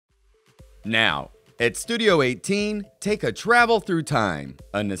Now, at Studio 18, take a travel through time,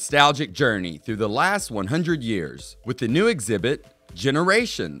 a nostalgic journey through the last 100 years with the new exhibit,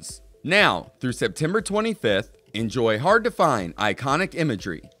 Generations. Now, through September 25th, enjoy hard-to-find iconic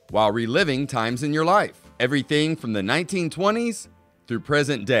imagery while reliving times in your life, everything from the 1920s through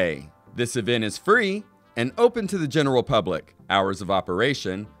present day. This event is free and open to the general public. Hours of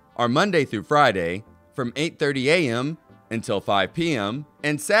operation are Monday through Friday from 8:30 a.m. until 5 p.m.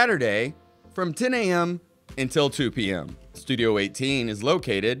 and Saturday from 10 a.m. until 2 p.m. Studio 18 is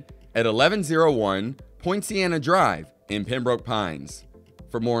located at 1101 Poinciana Drive in Pembroke Pines.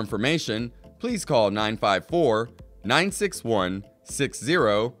 For more information, please call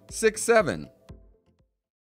 954-961-6067.